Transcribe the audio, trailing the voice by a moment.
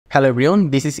Hello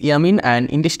everyone, this is Yamin, and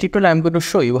in this tutorial I'm going to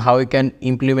show you how you can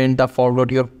implement the forgot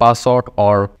your password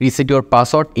or reset your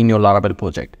password in your Laravel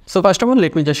project. So first of all,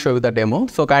 let me just show you the demo.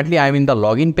 So currently I'm in the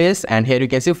login page, and here you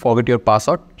can see forget your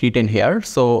password written here.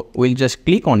 So we'll just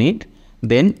click on it.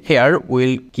 Then here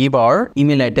we'll give our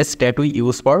email address that we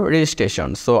use for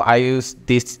registration. So I use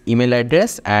this email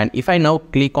address, and if I now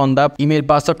click on the email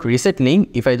password reset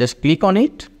link, if I just click on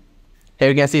it, here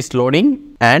you can see it's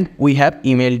loading and we have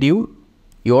emailed you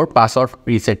your password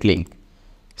reset link.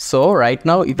 So right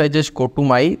now if I just go to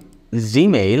my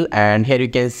Gmail, and here you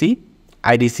can see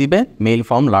I receive a mail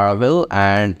from Laravel,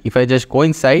 and if I just go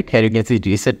inside, here you can see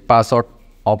reset password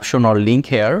option or link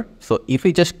here. So if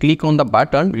we just click on the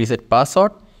button reset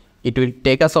password, it will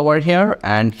take us over here,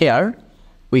 and here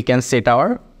we can set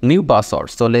our new password.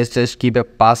 So let's just give a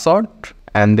password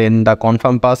and then the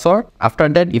confirm password. After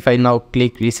that, if I now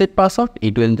click reset password,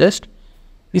 it will just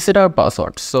reset our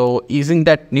password. So using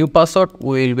that new password,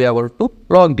 we will be able to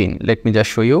log in. Let me just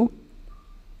show you.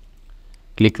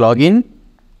 Click login,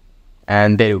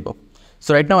 and there you go.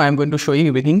 So right now I'm going to show you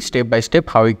everything step by step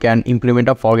how you can implement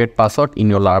a forget password in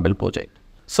your Laravel project.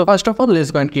 So first of all,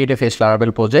 let's go and create a fresh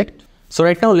Laravel project. So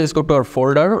right now let's go to our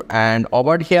folder, and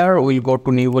over here we'll go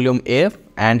to new volume F,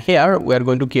 and here we are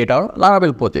going to create our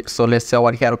Laravel project. So let's say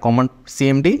over here command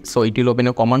cmd. So it will open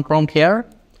a command prompt here.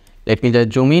 Let me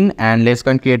just zoom in, and let's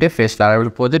go and create a fresh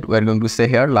Laravel project. We're going to say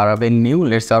here Laravel new.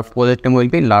 Let's say our project name will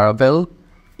be Laravel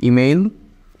email.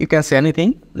 You can say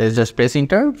anything. Let's just press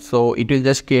enter. So it will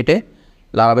just create a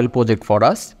Laravel project for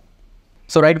us.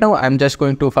 So right now I'm just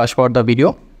going to fast forward the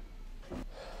video.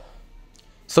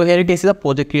 So here you can see the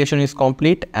project creation is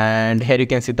complete, and here you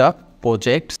can see the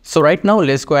project. So right now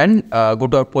let's go and go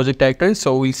to our project directory.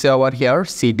 So we'll say over here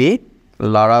cd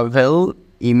Laravel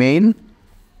email.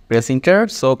 Press enter.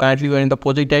 So currently we are in the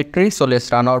project directory. So let's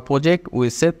run our project. We'll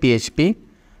say php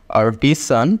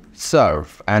artisan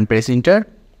serve and press enter.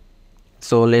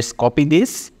 So let's copy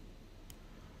this,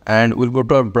 and we'll go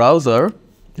to our browser.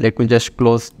 Let me just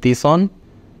close this on,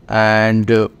 and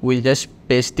we'll just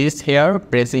paste this here,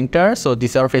 press enter. So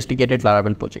this is our investigated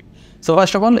Laravel project. So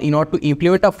first of all, in order to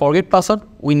implement a forget password,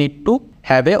 we need to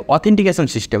have a authentication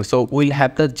system. So we'll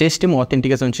have the JSTM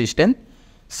authentication system.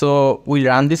 So we'll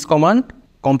run this command,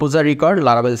 composer record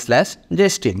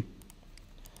laravel/JSTM.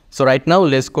 So right now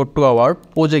let's go to our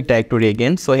project directory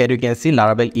again. So here you can see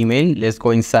Laravel email. Let's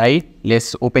go inside.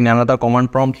 Let's open another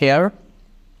command prompt here.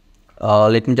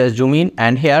 Let me just zoom in,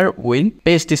 and here we'll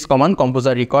paste this command,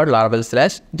 composer record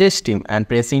laravel/JSTM, and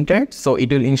press enter. So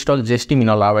it will install JSTM in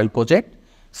our Laravel project.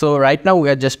 So right now we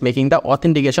are just making the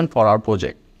authentication for our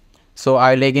project. So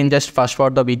I'll again just fast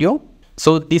forward the video.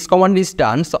 So this command is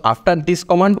done. So after this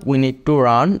command, we need to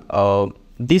run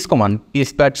this command,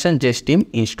 pspartisan/JSTM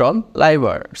install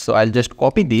library. So I'll just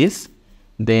copy this.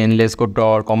 Then let's go to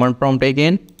our command prompt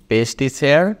again, paste this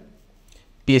here.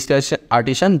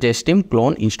 pspartisan/JSTM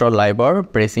clone install library,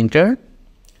 press enter.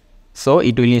 So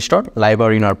it will install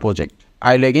library in our project.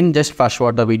 I'll again just fast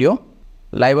forward the video.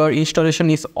 Library installation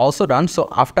is also done. So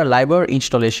after library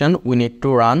installation, we need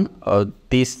to run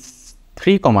these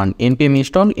three commands: npm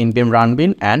install, npm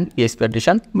runbin, and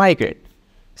pspartisan migrate.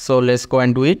 So let's go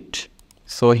and do it.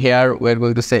 So here we're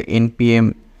going to say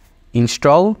npm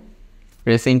install,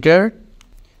 press enter,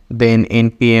 then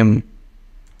npm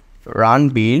run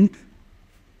build,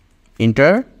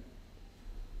 enter.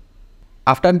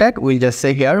 After that, we'll just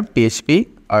say here php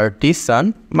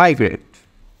artisan migrate.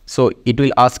 So it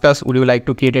will ask us, would you like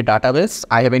to create a database?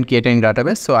 I haven't created any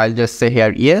database, so I'll just say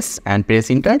here yes and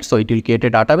press enter. So it will create a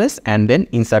database and then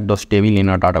insert those tables in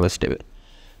our database table.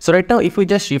 So right now, if we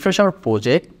just refresh our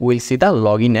project, we'll see the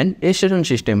login and registration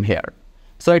system here.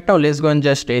 So right now, let's go and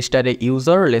just register a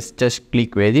user. Let's just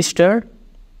click register.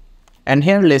 And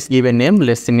here, let's give a name.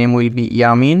 Let's say name will be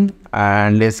Yamin.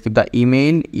 And let's give the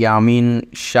email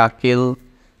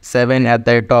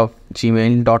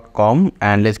yaminshakil7@gmail.com.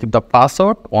 And let's give the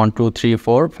password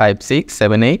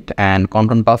 12345678 and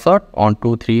confirm password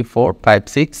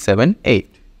 12345678.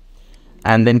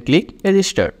 And then click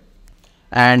register.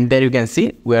 And there you can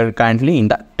see we are currently in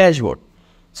the dashboard.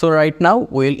 So right now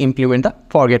we'll implement the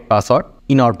forget password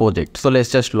in our project. So let's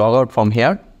just log out from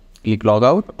here. Click log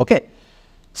out. Okay.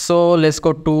 So let's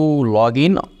go to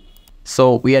login.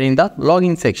 So we are in the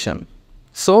login section.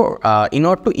 So in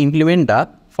order to implement the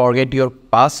forget your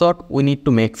password, we need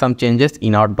to make some changes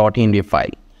in our .env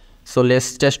file. So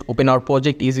let's just open our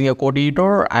project using a code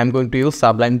editor. I'm going to use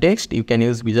Sublime Text. You can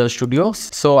use Visual Studio.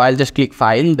 So I'll just click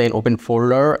File, then open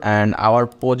folder, and our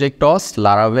project was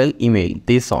Laravel email.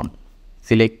 This one.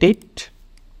 Select it.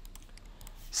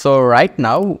 So right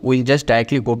now we'll just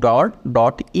directly go to our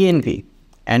 .env,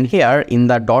 And here in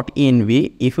the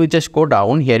 .env, if you just go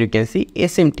down, here you can see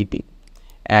SMTP.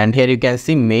 And here you can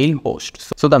see mail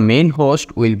host. So the mail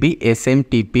host will be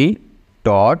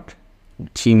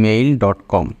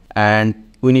smtp.gmail.com. And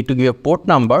we need to give a port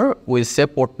number. We'll say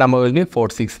port number will be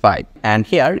 465. And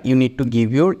here you need to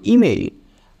give your email.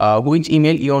 Which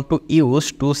email you want to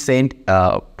use to send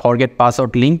forget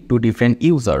password link to different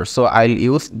users. So I'll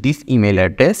use this email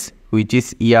address, which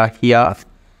is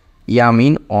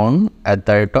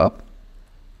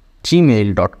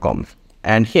yaminon@gmail.com.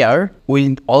 And here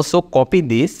we'll also copy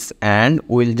this and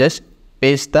we'll just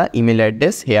paste the email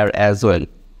address here as well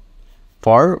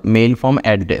for mail form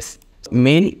address.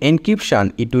 Mail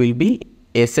encryption, it will be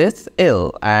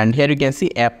SSL, and here you can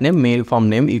see app name, mail form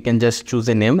name. You can just choose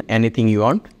a name, anything you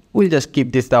want. We'll just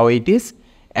keep this the way it is.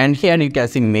 And here you can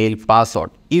see mail password.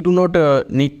 You do not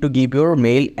need to give your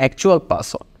mail actual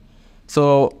password.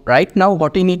 So right now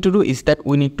what we need to do is that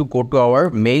we need to go to our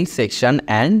mail section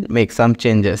and make some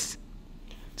changes.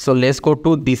 So let's go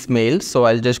to this mail. So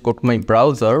I'll just go to my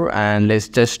browser and let's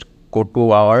just go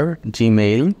to our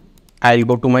Gmail. I'll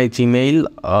go to my Gmail,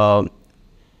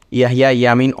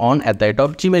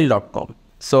 yahyayamin@gmail.com.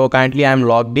 So currently I'm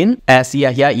logged in as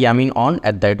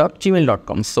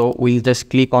yahyayamin@gmail.com. So we'll just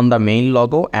click on the main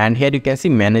logo, and here you can see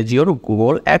manage your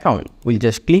Google account. We'll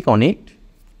just click on it,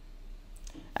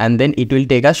 and then it will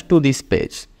take us to this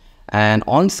page. And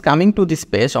once coming to this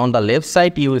page, on the left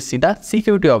side you will see the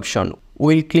security option.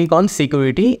 We'll click on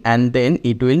security and then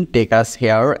it will take us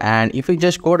here, and if we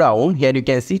just go down, here you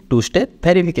can see two-step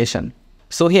verification.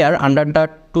 So here under the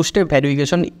two-step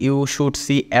verification you should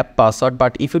see app password,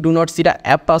 but if you do not see the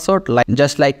app password,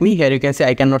 just like me, here you can see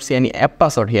I cannot see any app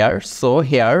password here. So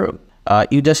here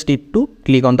you just need to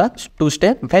click on the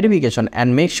two-step verification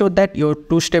and make sure that your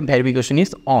two-step verification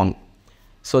is on.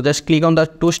 So just click on the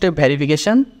two-step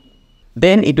verification.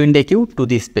 Then it will take you to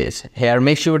this page. Here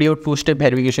make sure your two-step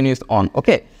verification is on.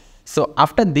 Okay, so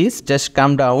after this just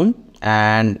come down,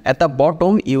 and at the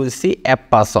bottom you will see app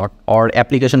password or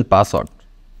application password.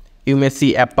 You may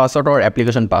see app password or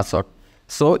application password.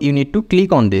 So you need to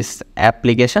click on this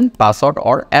application password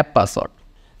or app password.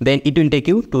 Then it will take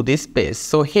you to this page.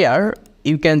 So here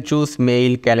you can choose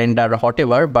mail, calendar,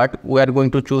 whatever, but we are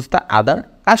going to choose the other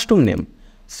custom name.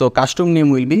 So custom name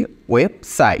will be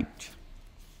website.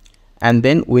 And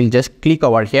then we'll just click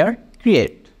over here,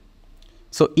 create.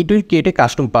 So it will create a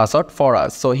custom password for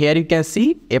us. So here you can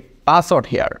see a password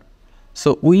here.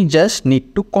 So we just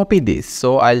need to copy this.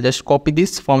 So I'll just copy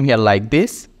this from here like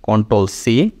this,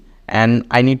 Ctrl+C, and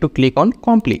I need to click on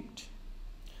complete.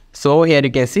 So here you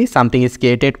can see something is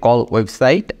created called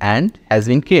website and has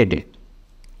been created.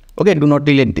 Okay, do not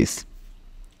delete this.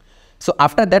 So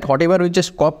after that, whatever we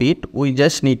just copied, we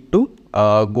just need to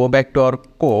go back to our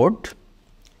code.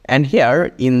 And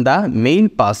here in the main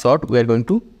password, we are going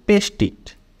to paste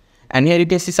it. And here you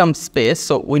can see some space.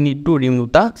 So we need to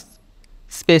remove the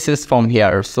spaces from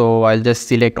here. So I'll just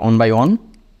select one by one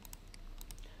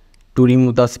to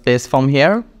remove the space from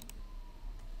here.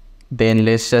 Then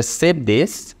let's just save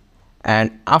this.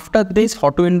 And after this,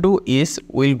 what we'll do is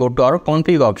we'll go to our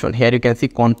config option. Here you can see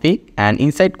config, and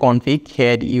inside config,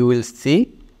 here you will see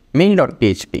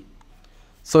main.php.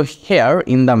 So here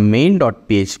in the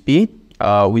main.php,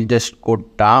 we'll just go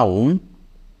down.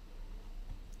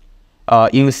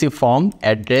 You will see form,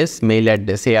 address, mail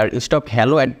address. Here instead of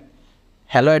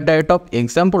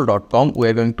hello@example.com, we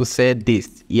are going to say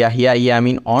this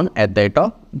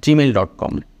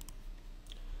yahyayamin@gmail.com.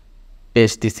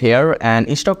 Paste this here, and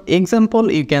instead of example,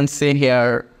 you can say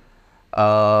here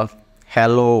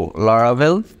hello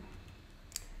Laravel.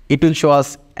 It will show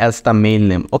us as the mail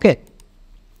name. Okay.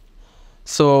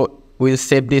 So we'll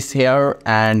save this here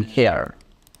and here.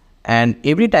 And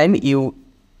every time you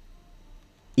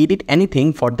edit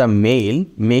anything for the mail,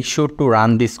 make sure to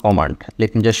run this command.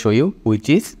 Let me just show you, which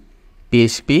is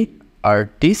php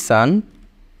artisan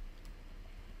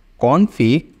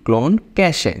config clone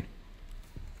cache.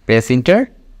 Press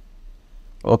enter.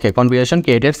 Okay, configuration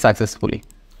created successfully.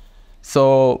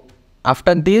 So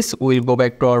after this, we'll go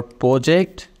back to our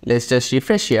project. Let's just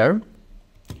refresh here.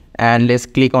 And let's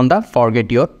click on the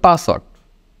forget your password.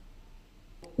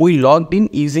 We logged in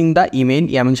using the email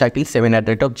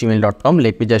yaminshakil7@gmail.com.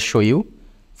 Let me just show you.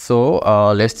 So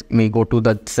let me go to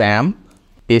the XAMPP,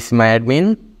 paste my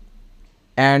admin,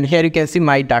 and here you can see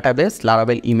my database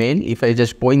Laravel email. If I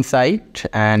just go inside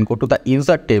and go to the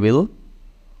user table,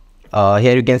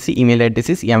 here you can see email address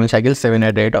is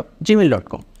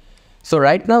yaminshakil7@gmail.com. So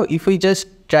right now, if we just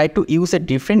try to use a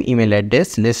different email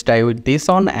address, let's try with this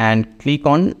on and click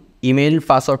on email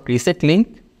password reset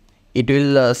link. It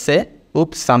will say,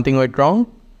 oops, something went wrong.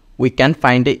 we can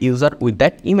find a user with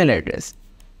that email address.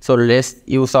 So let's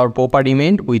use our proper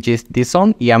email, which is this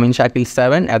one,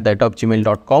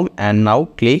 yaminshakil7@gmail.com, and now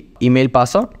click email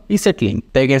password reset link.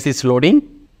 There you can see it's loading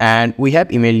and we have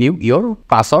emailed you your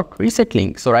password reset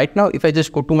link. So right now, if I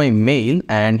just go to my mail,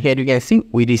 and here you can see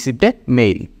we received a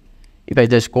mail. If I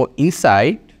just go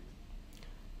inside,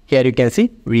 here you can see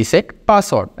reset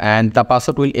password, and the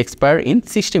password will expire in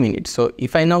 60 minutes. So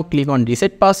if I now click on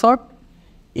reset password,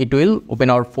 it will open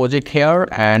our project here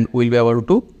and we'll be able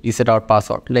to reset our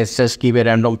password. Let's just give a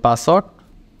random password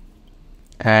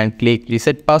and click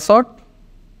reset password.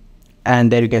 And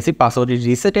there you can see password is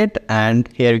resetted, and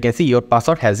here you can see your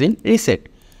password has been reset.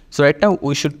 So right now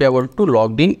we should be able to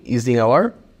log in using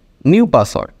our new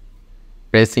password.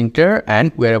 Press enter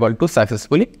and we are able to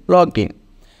successfully log in.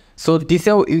 So this is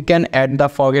how you can add the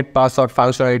forget password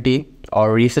functionality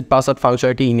or reset password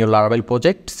functionality in your Laravel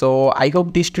project. So I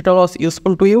hope this tutorial was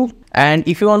useful to you. And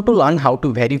if you want to learn how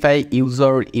to verify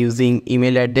user using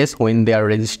email address when they are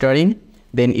registering,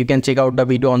 then you can check out the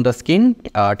video on the screen.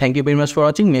 Thank you very much for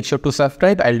watching. Make sure to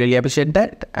subscribe. I'll really appreciate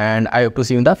that. And I hope to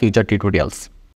see you in the future tutorials.